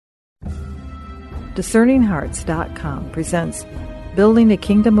DiscerningHearts.com presents Building a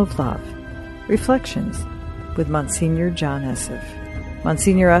Kingdom of Love, Reflections with Monsignor John Esseff.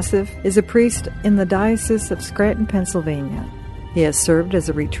 Monsignor Esseff is a priest in the Diocese of Scranton, Pennsylvania. He has served as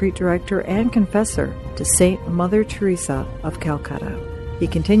a retreat director and confessor to Saint Mother Teresa of Calcutta. He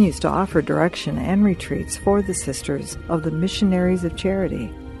continues to offer direction and retreats for the Sisters of the Missionaries of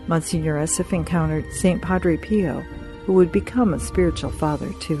Charity. Monsignor Esseff encountered Saint Padre Pio, who would become a spiritual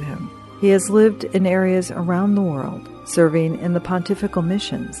father to him. He has lived in areas around the world, serving in the Pontifical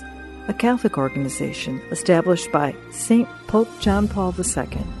Missions, a Catholic organization established by St. Pope John Paul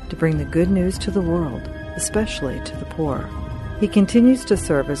II to bring the good news to the world, especially to the poor. He continues to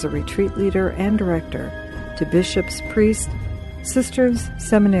serve as a retreat leader and director to bishops, priests, sisters,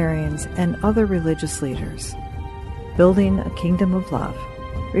 seminarians, and other religious leaders. Building a Kingdom of Love,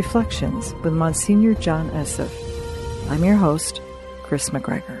 Reflections with Monsignor John Esseff. I'm your host, Chris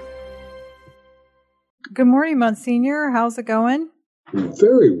McGregor. Good morning, Monsignor. How's it going?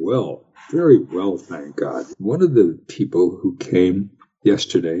 Very well, thank God. One of the people who came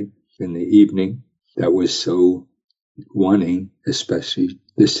yesterday in the evening that was so wanting, especially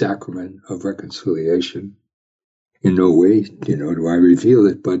the sacrament of reconciliation, in no way, do I reveal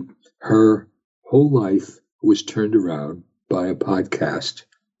it, but her whole life was turned around by a podcast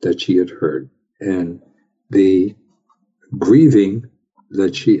that she had heard, and the grieving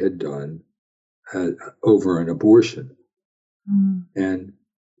that she had done over an abortion. And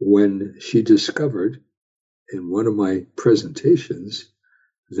when she discovered in one of my presentations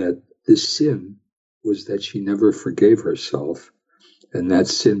that the sin was that she never forgave herself, and that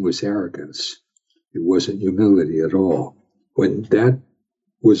sin was arrogance. It wasn't humility at all. When that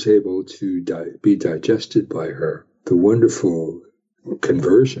was able to be digested by her, the wonderful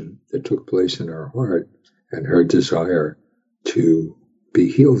conversion that took place in her heart and her desire to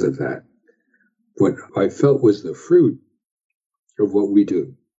be healed of that, what I felt was the fruit of what we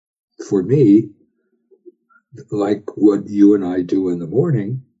do. For me, like what you and I do in the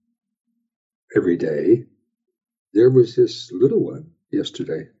morning, every day, there was this little one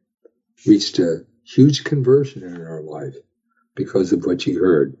yesterday, reached a huge conversion in her life because of what she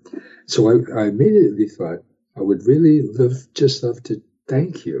heard. So I immediately thought, I would really love to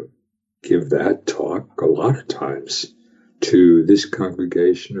thank you. Give that talk a lot of times to this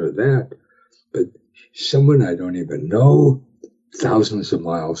congregation or that, but someone I don't even know, thousands of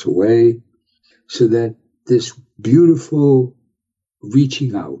miles away, so that this beautiful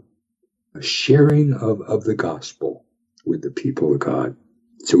reaching out, a sharing of the gospel with the people of God.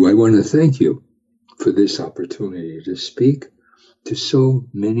 So I want to thank you for this opportunity to speak to so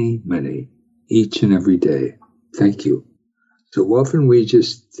many, each and every day. Thank you. So often we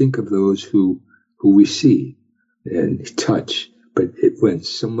just think of those who we see and touch, but when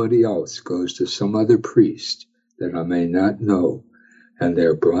somebody else goes to some other priest that I may not know, and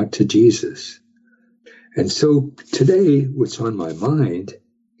they're brought to Jesus. And so today, what's on my mind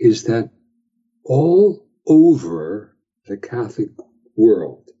is that all over the Catholic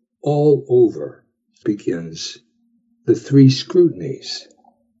world, all over, begins the three scrutinies.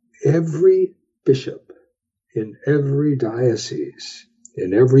 Every bishop in every diocese,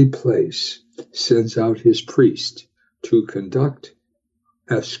 in every place, sends out his priest to conduct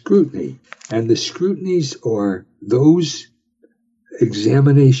a scrutiny. And the scrutinies are those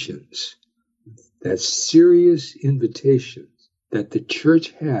examinations, that serious invitations that the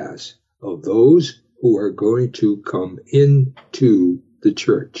church has of those who are going to come into the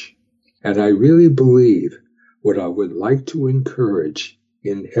church. And I really believe what I would like to encourage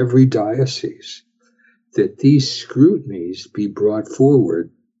in every diocese, that these scrutinies be brought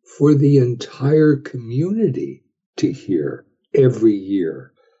forward for the entire community to hear every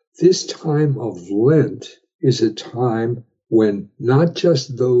year. This time of Lent is a time when not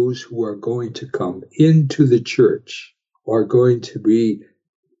just those who are going to come into the church are going to be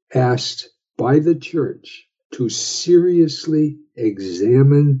asked by the church to seriously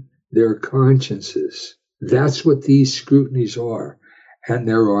examine their consciences. That's what these scrutinies are. And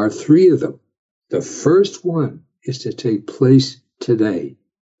there are three of them. The first one is to take place today,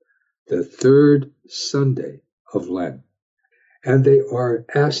 the third Sunday of Lent. And they are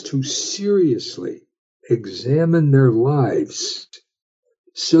asked to seriously examine their lives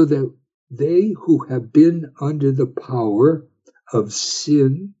so that they who have been under the power of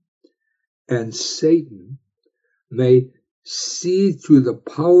sin and Satan may see through the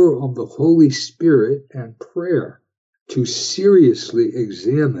power of the Holy Spirit and prayer to seriously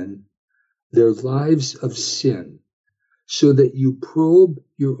examine their lives of sin, so that you probe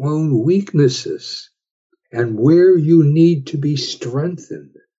your own weaknesses and where you need to be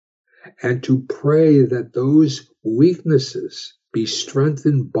strengthened, and to pray that those weaknesses be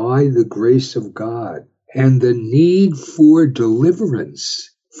strengthened by the grace of God, and the need for deliverance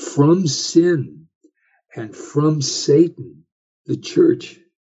from sin and from Satan. The church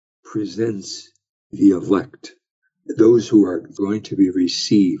presents the elect, those who are going to be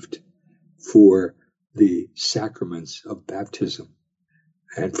received for the sacraments of baptism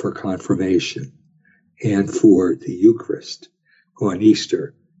and for confirmation and for the Eucharist on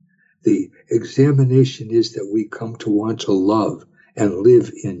Easter. The examination is that we come to want to love and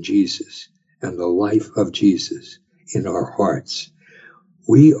live in Jesus and the life of Jesus in our hearts.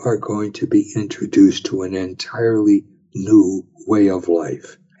 We are going to be introduced to an entirely new way of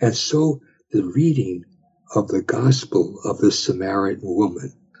life. And so the reading of the Gospel of the Samaritan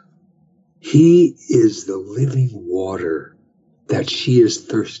woman, he is the living water that she is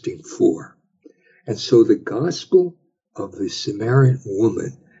thirsting for. And so the Gospel of the Samaritan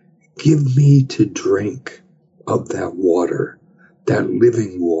woman, give me to drink of that water, that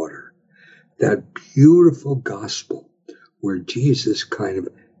living water, that beautiful gospel where Jesus kind of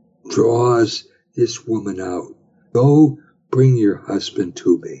draws this woman out. Go bring your husband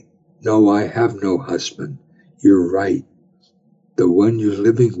to me. No, I have no husband. You're right. The one you're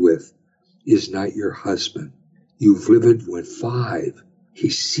living with is not your husband. You've lived with 5. He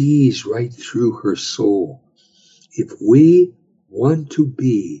sees right through her soul. If we want to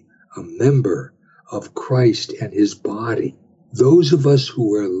be a member of Christ and his body, those of us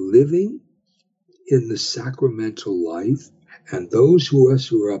who are living in the sacramental life and those of us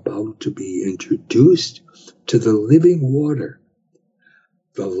who are about to be introduced to the living water,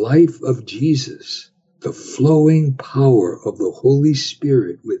 the life of Jesus, the flowing power of the Holy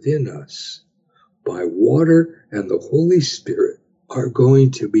Spirit within us, by water and the Holy Spirit, are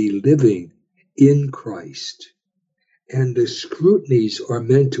going to be living in Christ. And the scrutinies are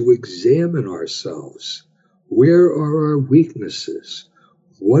meant to examine ourselves. Where are our weaknesses?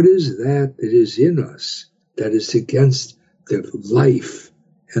 What is that is in us that is against the life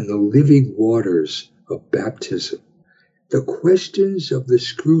and the living waters of baptism? The questions of the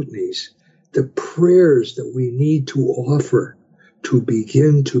scrutinies, the prayers that we need to offer to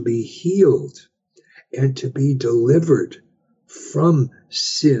begin to be healed and to be delivered from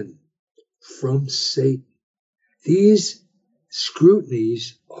sin, from Satan. These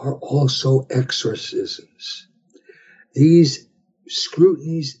scrutinies are also exorcisms. These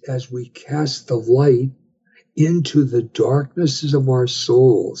scrutinies, as we cast the light into the darknesses of our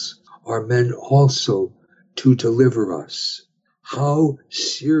souls, are meant also to deliver us. How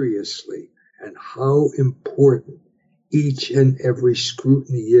seriously and how important each and every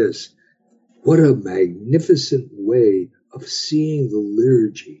scrutiny is. What a magnificent way of seeing the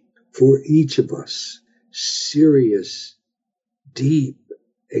liturgy for each of us. Serious, deep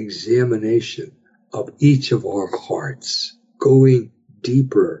examination of each of our hearts, going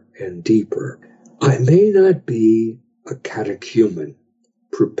deeper and deeper. I may not be a catechumen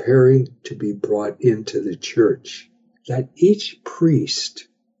preparing to be brought into the church, that each priest,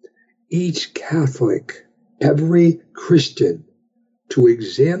 each Catholic, every Christian, to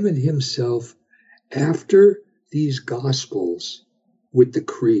examine himself after these Gospels with the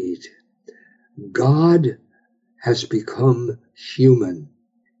Creed. God has become human.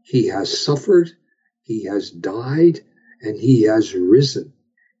 He has suffered, he has died, and he has risen.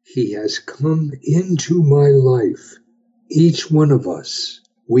 He has come into my life. Each one of us,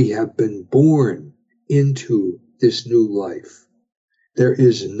 we have been born into this new life. There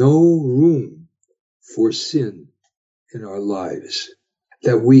is no room for sin in our lives,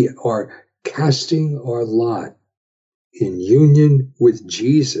 that we are casting our lot in union with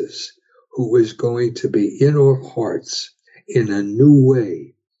Jesus, who is going to be in our hearts in a new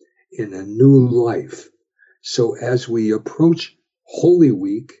way, in a new life. So as we approach Holy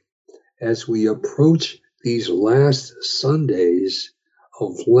Week, as we approach these last Sundays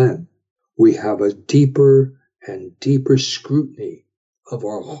of Lent, we have a deeper and deeper scrutiny of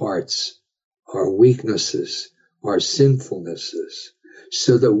our hearts, our weaknesses, our sinfulnesses,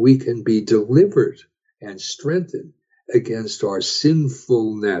 so that we can be delivered and strengthened against our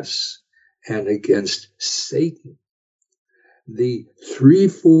sinfulness and against Satan. The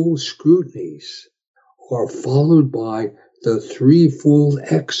threefold scrutinies are followed by the threefold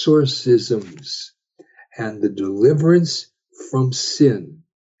exorcisms and the deliverance from sin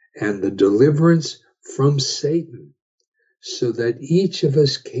and the deliverance from Satan, so that each of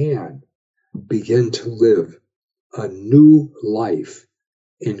us can begin to live a new life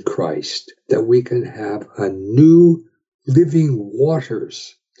in Christ, that we can have a new living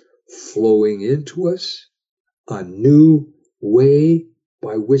waters flowing into us, a new way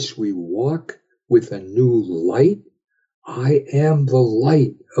by which we walk with a new light. I am the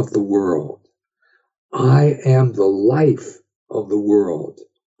light of the world. I am the life of the world.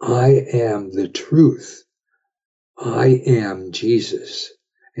 I am the truth. I am Jesus.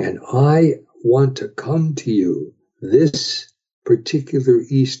 And I want to come to you this particular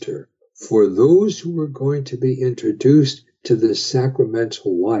Easter for those who are going to be introduced to the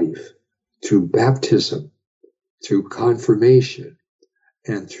sacramental life through baptism, through confirmation,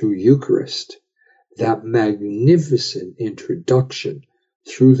 and through Eucharist, that magnificent introduction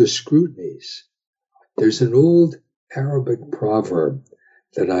through the scrutinies. There's an old Arabic proverb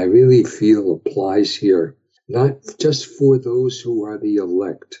that I really feel applies here, not just for those who are the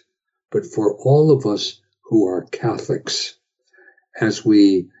elect, but for all of us who are Catholics, as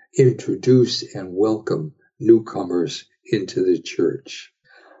we introduce and welcome newcomers into the church.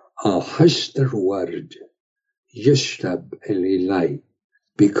 Hashtar ward yashtab elilai.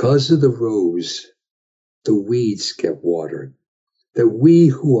 Because of the rose, the weeds get watered. That we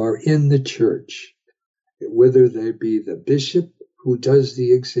who are in the church, whether they be the bishop who does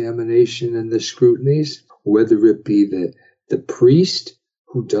the examination and the scrutinies, whether it be the priest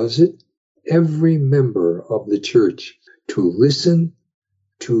who does it, every member of the church to listen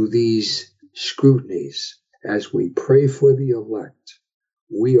to these scrutinies as we pray for the elect,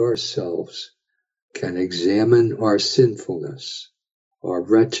 we ourselves can examine our sinfulness, our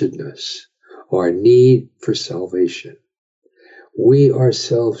wretchedness, our need for salvation. We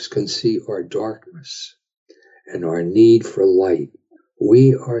ourselves can see our darkness and our need for light.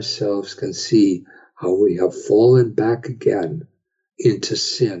 We ourselves can see how we have fallen back again into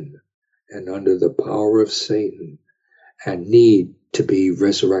sin and under the power of Satan and need to be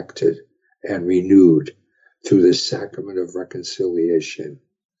resurrected and renewed through the sacrament of reconciliation.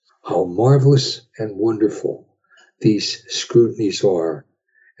 How marvelous and wonderful these scrutinies are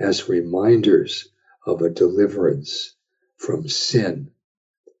as reminders of a deliverance from sin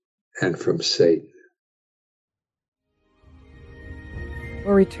and from Satan.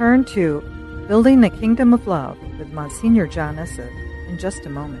 We'll return to Building the Kingdom of Love with Monsignor John Esseff in just a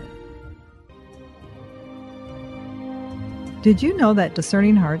moment. Did you know that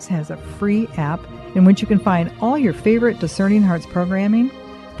Discerning Hearts has a free app in which you can find all your favorite Discerning Hearts programming?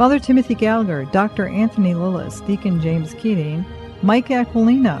 Father Timothy Gallagher, Dr. Anthony Lillis, Deacon James Keating, Mike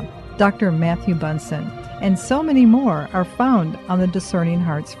Aquilina, Dr. Matthew Bunson, and so many more are found on the Discerning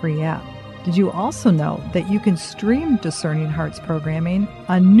Hearts free app. Did you also know that you can stream Discerning Hearts programming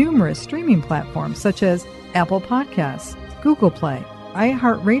on numerous streaming platforms such as Apple Podcasts, Google Play,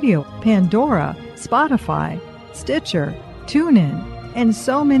 iHeartRadio, Pandora, Spotify, Stitcher, TuneIn, and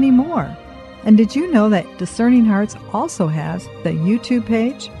so many more? And did you know that Discerning Hearts also has the YouTube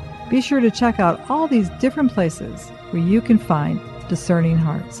page? Be sure to check out all these different places where you can find Discerning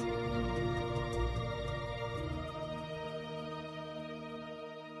Hearts.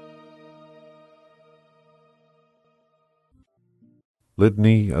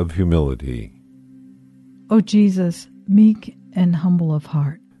 Litany of Humility. O Jesus, meek and humble of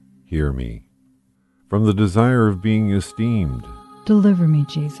heart, Hear me. From the desire of being esteemed, deliver me,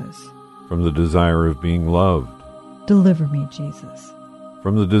 Jesus. from the desire of being loved, Deliver me, Jesus.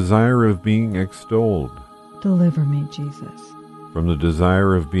 from the desire of being extolled, Deliver me, Jesus. from the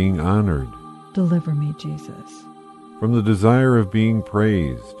desire of being honored, Deliver me, Jesus. from the desire of being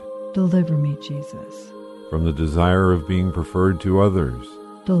praised, Deliver me, Jesus. from the desire of being preferred to others,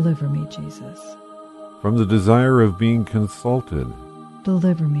 Deliver me, Jesus. from the desire of being consulted,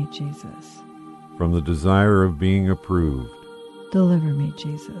 Deliver me, Jesus. from the desire of being approved, Deliver me,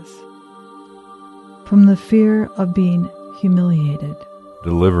 Jesus. From the fear of being humiliated,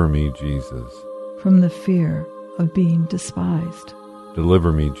 deliver me, Jesus. from the fear of being despised,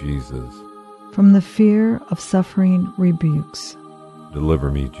 Deliver me, Jesus. from the fear of suffering rebukes, Deliver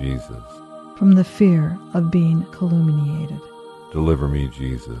me, Jesus. from the fear of being calumniated, Deliver me,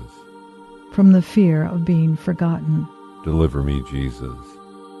 Jesus. from the fear of being forgotten, Deliver me, Jesus.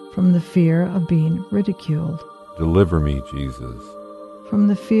 from the fear of being ridiculed, Deliver me, Jesus. from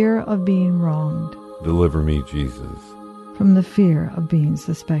the fear of being wronged, Deliver me, Jesus. from the fear of being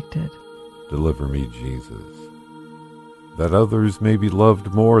suspected, Deliver me, Jesus. That others may be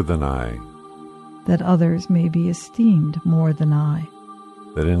loved more than I, that others may be esteemed more than I,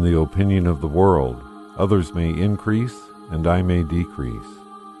 that in the opinion of the world others may increase and I may decrease,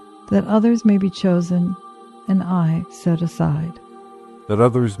 that others may be chosen and I set aside, that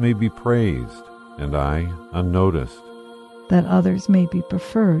others may be praised and I unnoticed, that others may be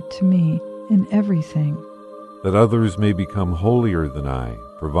preferred to me in everything, that others may become holier than I,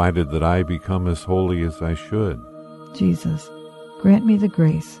 provided that I become as holy as I should. Jesus, Grant me the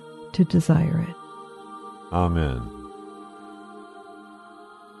grace to desire it. Amen.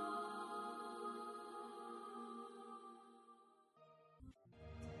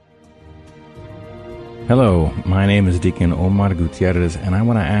 Hello, my name is Deacon Omar Gutierrez, and I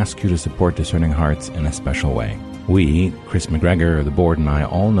want to ask you to support Discerning Hearts in a special way. We, Chris McGregor, the board, and I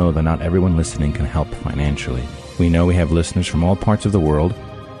all know that not everyone listening can help financially. We know we have listeners from all parts of the world,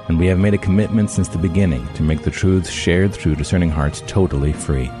 and we have made a commitment since the beginning to make the truths shared through Discerning Hearts totally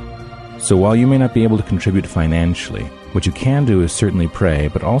free. So while you may not be able to contribute financially, what you can do is certainly pray,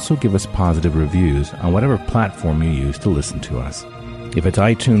 but also give us positive reviews on whatever platform you use to listen to us. If it's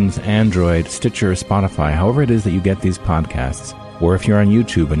iTunes, Android, Stitcher, Spotify, however it is that you get these podcasts, or if you're on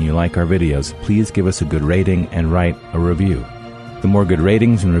YouTube and you like our videos, please give us a good rating and write a review. The more good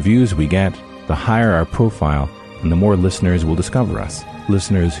ratings and reviews we get, the higher our profile, and the more listeners will discover us,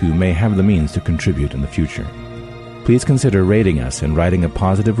 listeners who may have the means to contribute in the future. Please consider rating us and writing a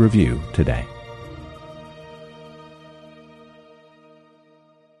positive review today.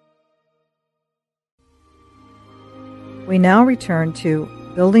 We now return to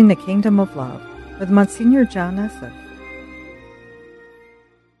Building the Kingdom of Love with Monsignor John Esseff.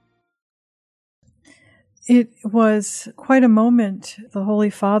 It was quite a moment. The Holy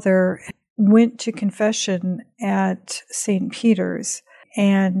Father went to confession at St. Peter's,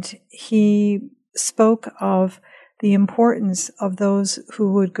 and he spoke of the importance of those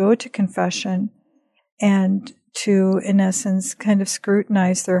who would go to confession and to, in essence, kind of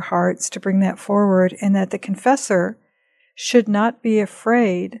scrutinize their hearts to bring that forward, and that the confessor should not be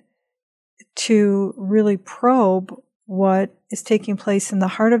afraid to really probe what is taking place in the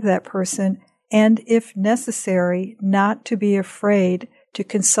heart of that person, and if necessary, not to be afraid to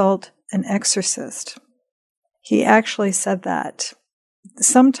consult an exorcist. He actually said that.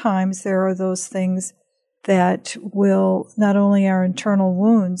 Sometimes there are those things that will, not only our internal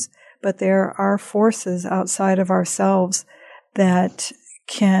wounds, but there are forces outside of ourselves that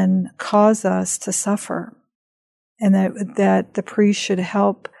can cause us to suffer. And that the priest should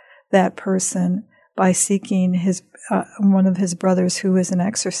help that person by seeking his one of his brothers who is an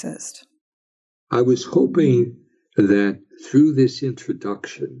exorcist. I was hoping that through this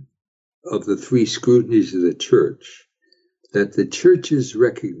introduction of the three scrutinies of the church, that the church's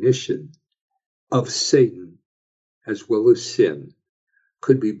recognition of Satan as well as sin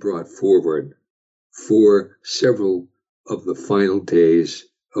could be brought forward for several of the final days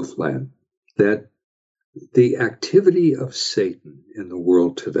of Lent. That the activity of Satan in the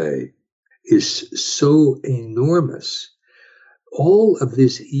world today is so enormous. All of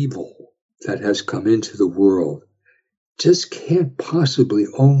this evil that has come into the world just can't possibly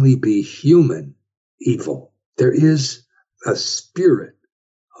only be human evil. There is a spirit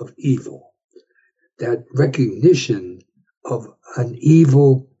of evil. That recognition of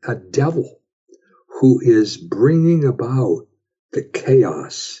a devil who is bringing about the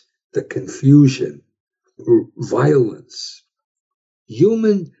chaos, the confusion, violence,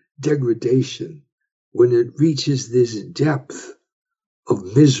 human degradation, when it reaches this depth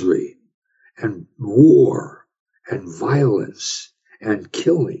of misery and war and violence and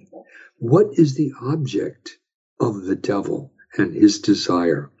killing. What is the object of the devil and his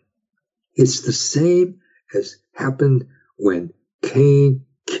desire? It's the same as happened when Cain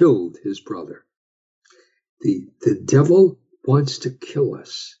killed his brother. The devil wants to kill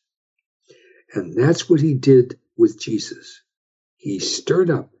us. And that's what he did with Jesus. He stirred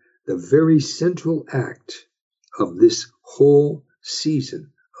up the very central act of this whole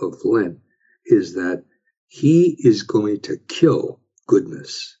season of Lent, is that he is going to kill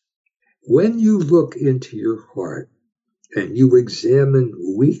goodness. When you look into your heart and you examine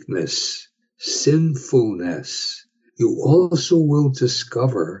weakness, sinfulness, you also will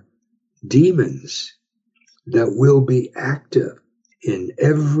discover demons that will be active in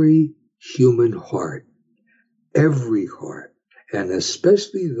every human heart, and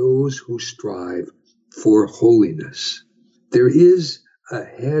especially those who strive for holiness. There is a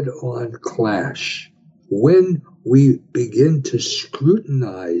head-on clash when we begin to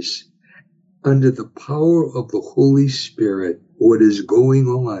scrutinize under the power of the Holy Spirit what is going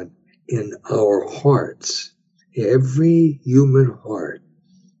on in our hearts. Every human heart,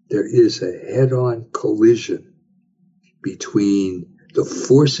 there is a head-on collision between the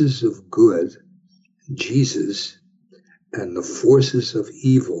forces of good, Jesus, and the forces of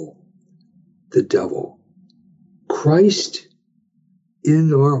evil, the devil. Christ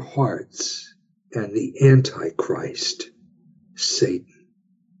in our hearts and the Antichrist, Satan.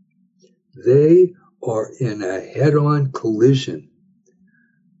 They are in a head-on collision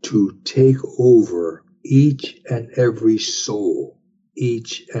to take over each and every soul,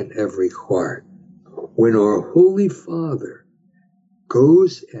 each and every heart. When our Holy Father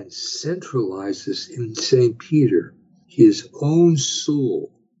goes and centralizes in St. Peter his own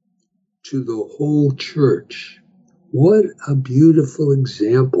soul to the whole church, what a beautiful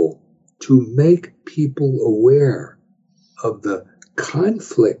example to make people aware of the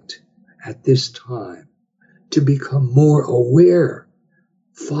conflict at this time, to become more aware,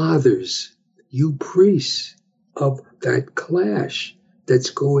 fathers, you priests, of that clash that's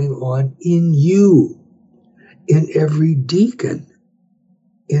going on in you, in every deacon,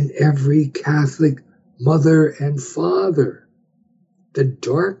 in every Catholic mother and father, the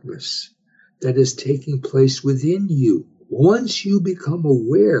darkness that is taking place within you. Once you become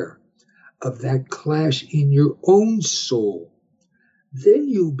aware of that clash in your own soul, then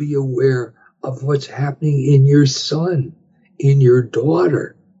you'll be aware of what's happening in your son, in your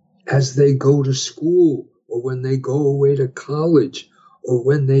daughter, as they go to school, or when they go away to college, or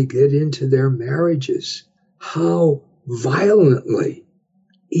when they get into their marriages. How violently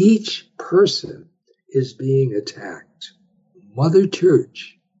each person is being attacked. Mother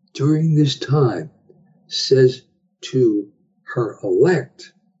Church, during this time, says to her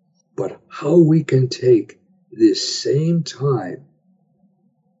elect, but how we can take this same time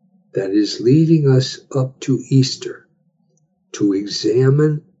that is leading us up to Easter to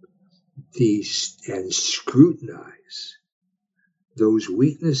examine these and scrutinize those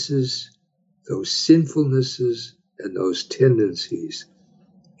weaknesses, those sinfulnesses, and those tendencies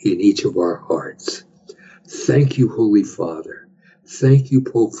in each of our hearts. Thank you, Holy Father. Thank you,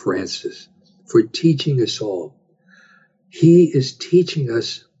 Pope Francis, for teaching us all. He is teaching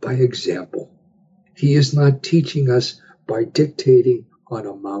us by example. He is not teaching us by dictating on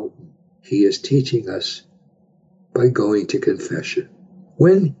a mountain. He is teaching us by going to confession.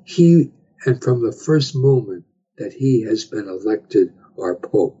 When he, and from the first moment that he has been elected our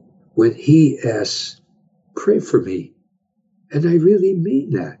Pope, when he asks, pray for me, and I really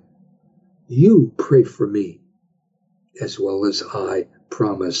mean that. You pray for me, as well as I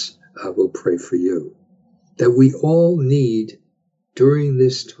promise I will pray for you. That we all need, during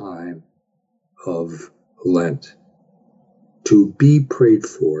this time of Lent, to be prayed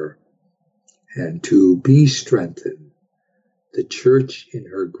for and to be strengthened. The Church, in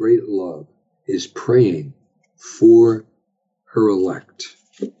her great love, is praying for her elect.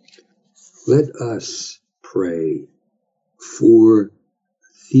 Let us pray for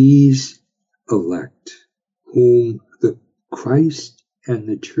these elect, whom the Christ and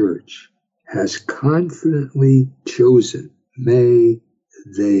the Church has confidently chosen. May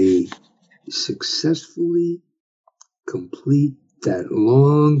they successfully complete that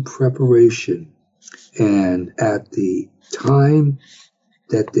long preparation, and at the time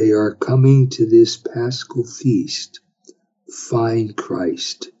that they are coming to this Paschal feast, find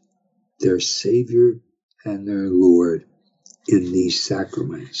Christ, their Savior and their Lord, in these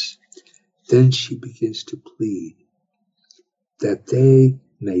sacraments. Then she begins to plead that they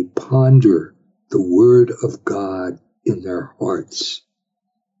may ponder the Word of God in their hearts,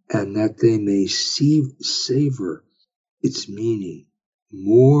 and that they may savor its meaning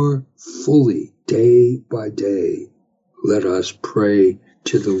more fully day by day. Let us pray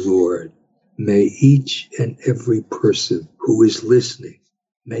to the Lord. May each and every person who is listening,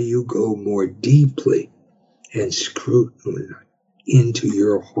 may you go more deeply and scrutinize into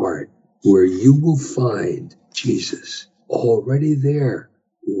your heart, where you will find Jesus already there,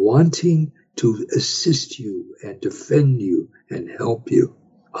 wanting to assist you and defend you and help you.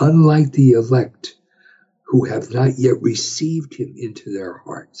 Unlike the elect, who have not yet received him into their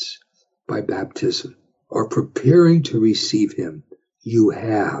hearts by baptism, are preparing to receive him, you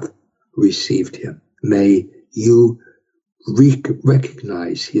have received him. May you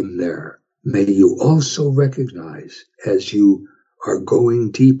recognize him there. May you also recognize, as you are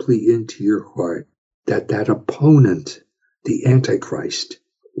going deeply into your heart, that that opponent, the Antichrist,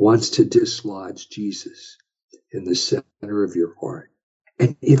 wants to dislodge Jesus in the center of your heart.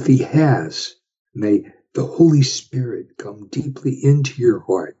 And if he has, may the Holy Spirit come deeply into your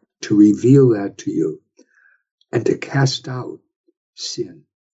heart to reveal that to you, and to cast out sin,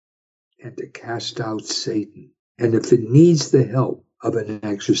 and to cast out Satan. And if it needs the help of an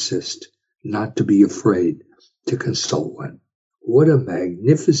exorcist, not to be afraid to consult one. What a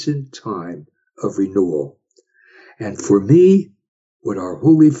magnificent time of renewal. And for me, what our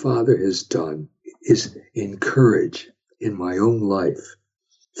Holy Father has done is encourage in my own life.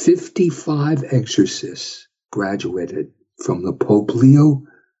 55 exorcists graduated from the Pope Leo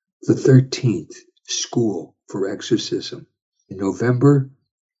XIII School for Exorcism. In November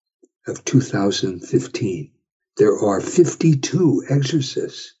of 2015. There are 52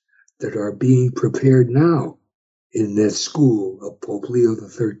 exorcists that are being prepared now in that school of Pope Leo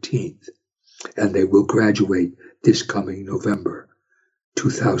XIII, and they will graduate this coming November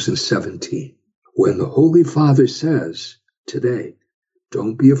 2017. When the Holy Father says today,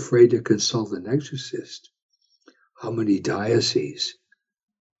 don't be afraid to consult an exorcist, how many dioceses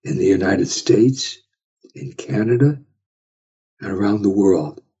in the United States, in Canada, and around the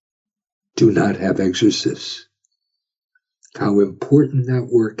world do not have exorcists? How important that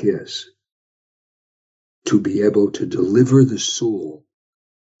work is to be able to deliver the soul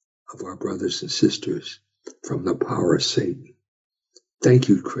of our brothers and sisters from the power of Satan. Thank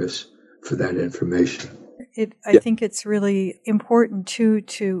you, Chris, for that information. I think it's really important, too,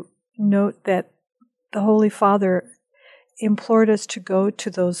 to note that the Holy Father implored us to go to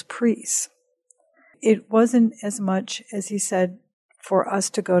those priests. It wasn't as much, as he said, for us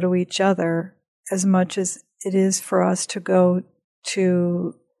to go to each other, as much as it is for us to go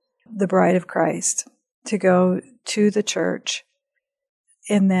to the Bride of Christ, to go to the church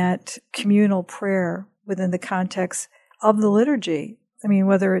in that communal prayer within the context of the liturgy. I mean,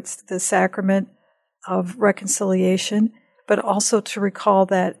 whether it's the sacrament of reconciliation, but also to recall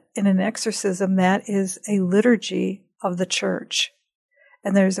that in an exorcism, that is a liturgy of the church.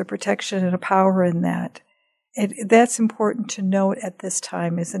 And there's a protection and a power in that. That's important to note at this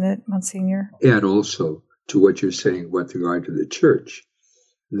time, isn't it, Monsignor? And also to what you're saying with regard to the church.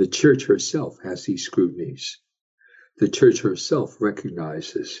 The church herself has these scrutinies. The church herself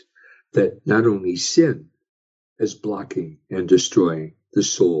recognizes that not only sin is blocking and destroying the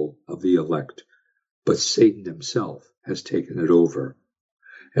soul of the elect, but Satan himself has taken it over.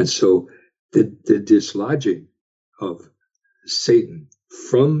 And so the dislodging of Satan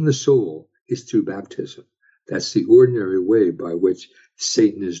from the soul is through baptism. That's the ordinary way by which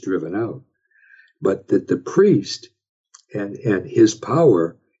Satan is driven out. But that the priest and his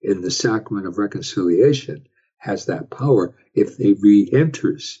power in the sacrament of reconciliation has that power. If they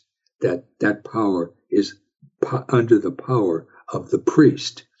re-enters, that power is under the power of the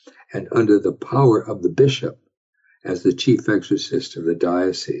priest and under the power of the bishop as the chief exorcist of the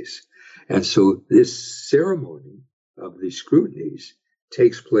diocese. And so this ceremony of the scrutinies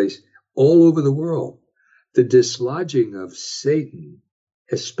takes place all over the world. The dislodging of Satan,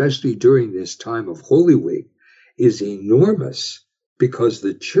 especially during this time of Holy Week, is enormous because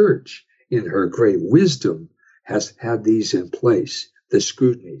the church, in her great wisdom, has had these in place, the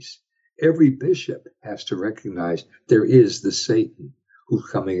scrutinies. Every bishop has to recognize there is the Satan who's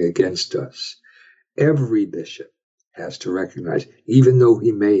coming against us. Every bishop has to recognize, even though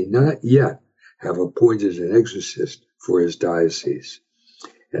he may not yet have appointed an exorcist for his diocese.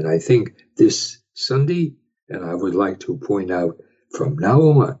 And I think this Sunday, and I would like to point out from now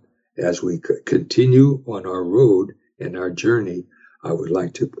on, as we continue on our road and our journey, I would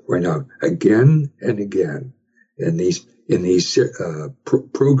like to point out again and again in these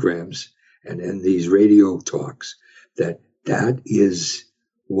programs and in these radio talks that is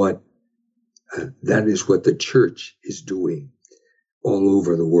what the church is doing all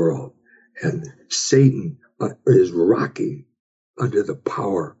over the world. And Satan is rocking under the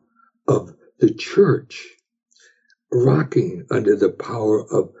power of the church, rocking under the power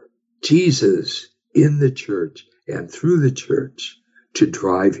of Jesus in the church and through the church to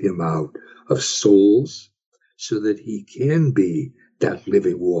drive him out of souls so that he can be that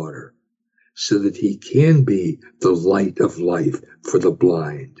living water, so that he can be the light of life for the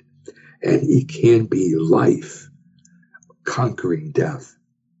blind, and he can be life conquering death,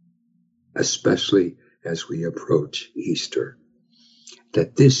 especially as we approach Easter.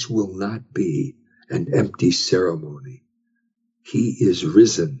 That this will not be an empty ceremony. He is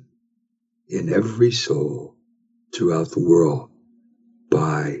risen in every soul throughout the world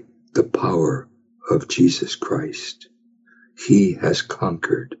by the power of Jesus Christ. He has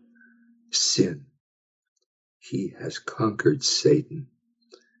conquered sin. He has conquered Satan.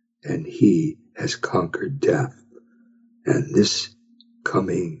 And he has conquered death. And this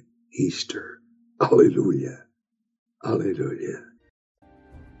coming Easter, hallelujah, hallelujah.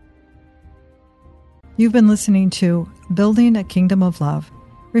 You've been listening to Building a Kingdom of Love,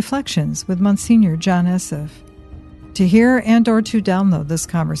 Reflections with Monsignor John Esseff. To hear and or to download this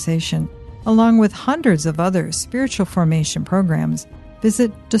conversation, along with hundreds of other spiritual formation programs,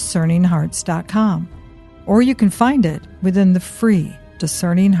 visit discerninghearts.com, or you can find it within the free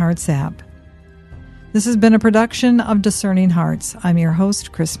Discerning Hearts app. This has been a production of Discerning Hearts. I'm your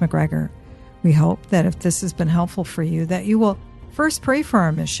host, Chris McGregor. We hope that if this has been helpful for you, that you will first pray for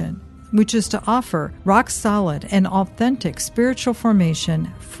our mission, which is to offer rock-solid and authentic spiritual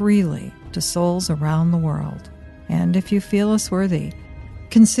formation freely to souls around the world. And if you feel us worthy,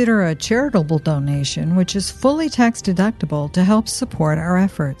 consider a charitable donation, which is fully tax-deductible to help support our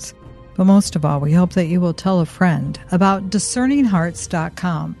efforts. But most of all, we hope that you will tell a friend about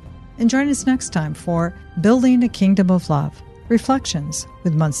DiscerningHearts.com and join us next time for Building a Kingdom of Love, Reflections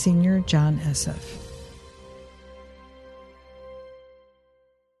with Monsignor John Esseff.